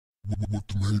What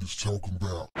the haters talking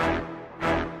about?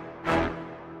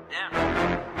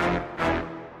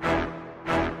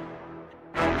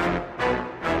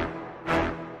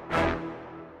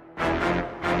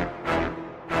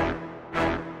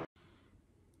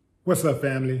 What's up,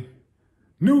 family?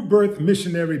 New Birth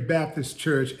Missionary Baptist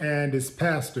Church and its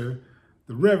pastor,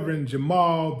 the Reverend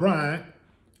Jamal Bryant,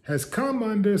 has come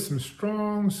under some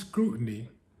strong scrutiny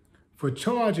for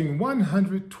charging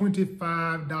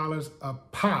 $125 a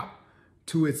pop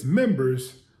to its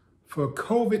members for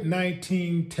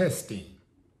COVID-19 testing.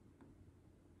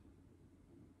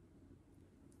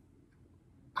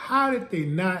 How did they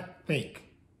not think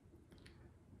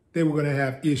they were going to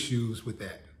have issues with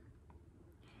that?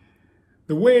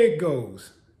 The way it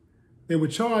goes, they were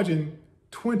charging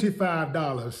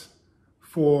 $25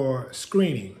 for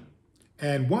screening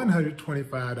and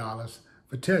 $125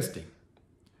 for testing.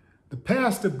 The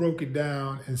pastor broke it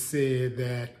down and said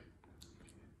that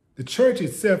the church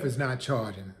itself is not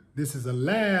charging. This is a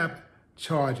lab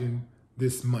charging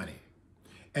this money.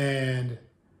 And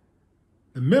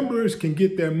the members can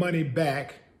get their money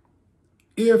back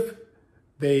if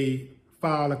they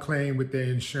file a claim with their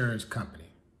insurance company.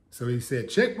 So he said,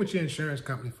 check with your insurance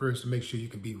company first to make sure you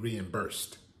can be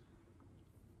reimbursed.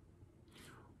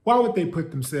 Why would they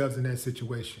put themselves in that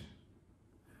situation?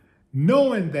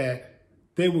 Knowing that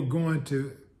they were going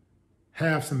to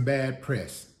have some bad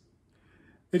press.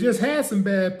 They just had some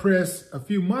bad press a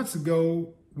few months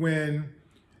ago when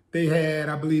they had,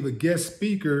 I believe, a guest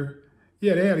speaker.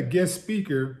 Yeah, they had a guest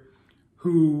speaker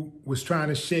who was trying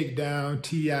to shake down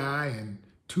T.I. and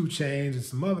 2 Chainz and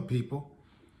some other people,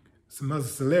 some other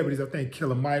celebrities. I think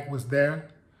Killer Mike was there.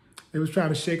 They was trying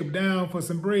to shake him down for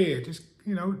some bread, just,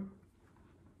 you know.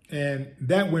 And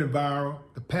that went viral.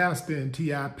 The pastor and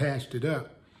T.I. patched it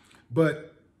up.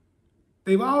 But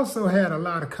they've also had a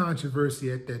lot of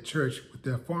controversy at that church with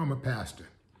their former pastor,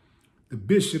 the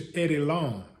Bishop Eddie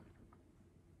Long,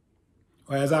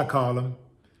 or as I call him,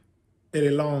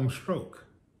 Eddie Long Stroke.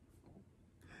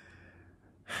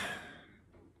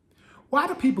 Why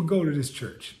do people go to this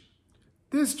church?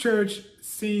 This church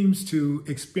seems to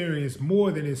experience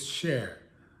more than its share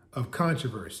of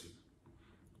controversy.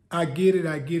 I get it.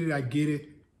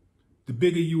 The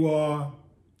bigger you are,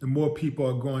 the more people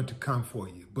are going to come for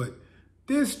you. But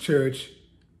this church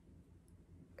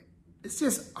is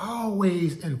just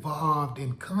always involved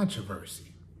in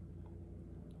controversy.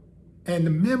 And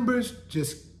the members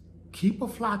just keep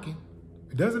flocking.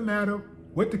 It doesn't matter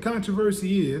what the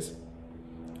controversy is.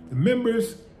 The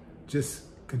members just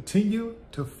continue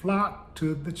to flock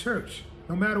to the church,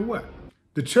 no matter what.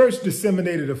 The church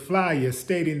disseminated a flyer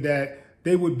stating that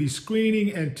they would be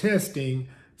screening and testing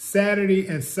Saturday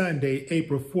and Sunday,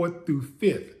 April 4th through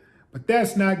 5th. But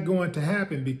that's not going to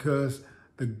happen because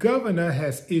the governor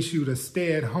has issued a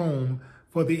stay-at-home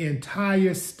for the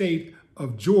entire state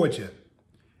of Georgia.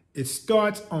 It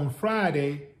starts on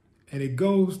Friday and it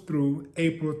goes through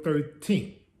April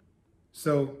 13th.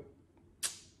 So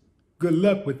good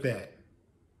luck with that.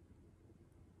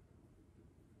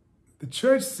 The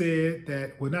church said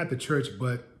that, well, not the church,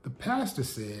 but the pastor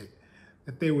said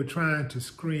that they were trying to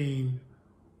screen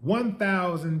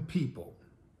 1,000 people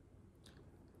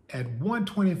at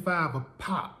 $125 a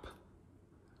pop.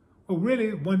 Well,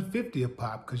 really $150 a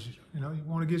pop because you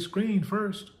want to get screened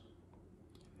first.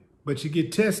 But you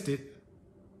get tested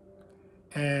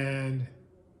and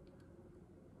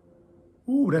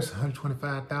that's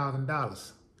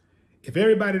 $125,000. If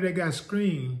everybody that got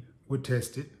screened were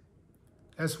tested,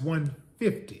 that's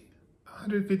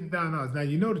 $150,000. Now,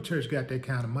 you know the church got that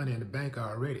kind of money in the bank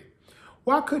already.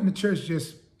 Why couldn't the church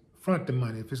just front the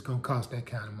money if it's going to cost that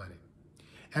kind of money?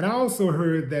 And I also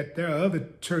heard that there are other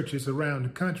churches around the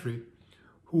country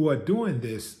who are doing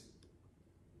this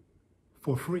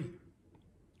for free.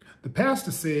 The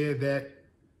pastor said that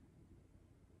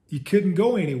you couldn't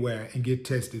go anywhere and get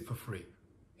tested for free.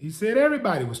 He said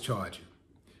everybody was charging.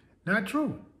 Not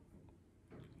true.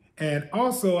 And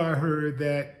also I heard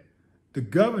that the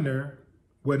governor,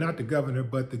 well, not the governor,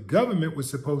 but the government was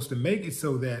supposed to make it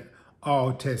so that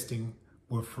all testing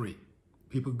were free.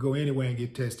 People could go anywhere and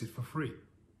get tested for free,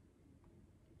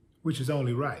 which is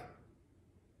only right.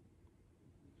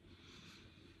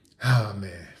 Oh,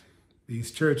 man.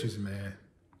 These churches, man.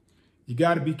 You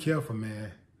got to be careful,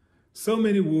 man. So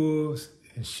many wolves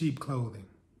in sheep clothing.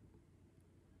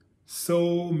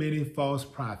 So many false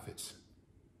prophets.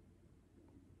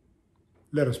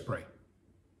 Let us pray.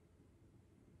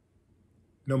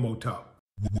 No more talk.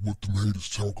 What the haters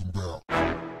talking about?